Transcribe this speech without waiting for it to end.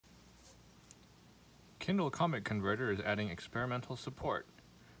Kindle Comic Converter is adding experimental support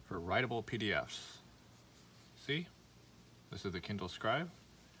for writable PDFs. See? This is the Kindle Scribe,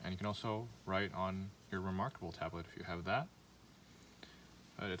 and you can also write on your ReMarkable tablet if you have that.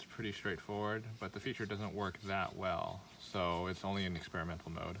 It's pretty straightforward, but the feature doesn't work that well, so it's only in experimental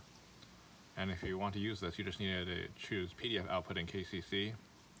mode. And if you want to use this, you just need to choose PDF output in KCC,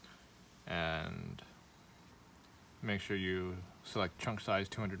 and make sure you select chunk size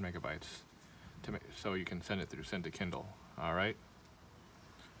 200 megabytes so you can send it through Send to Kindle. Alright?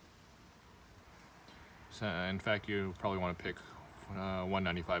 So, in fact, you probably want to pick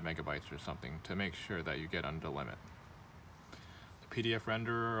 195 megabytes or something to make sure that you get under the limit. The PDF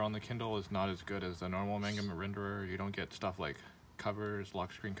renderer on the Kindle is not as good as the normal manga renderer. You don't get stuff like covers,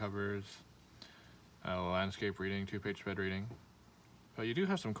 lock screen covers, landscape reading, two-page spread reading. But you do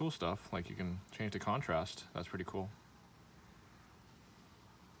have some cool stuff, like you can change the contrast. That's pretty cool.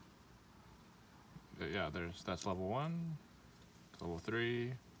 But yeah, that's level 1, level 3,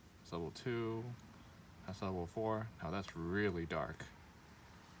 that's level 2, that's level 4. Now that's really dark.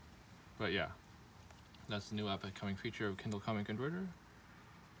 But yeah, that's the new upcoming feature of Kindle Comic Converter.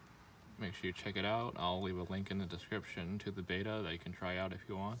 Make sure you check it out. I'll leave a link in the description to the beta that you can try out if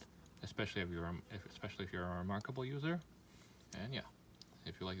you want, especially if you're a ReMarkable user. And yeah,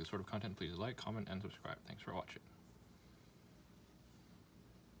 if you like this sort of content, please like, comment, and subscribe. Thanks for watching.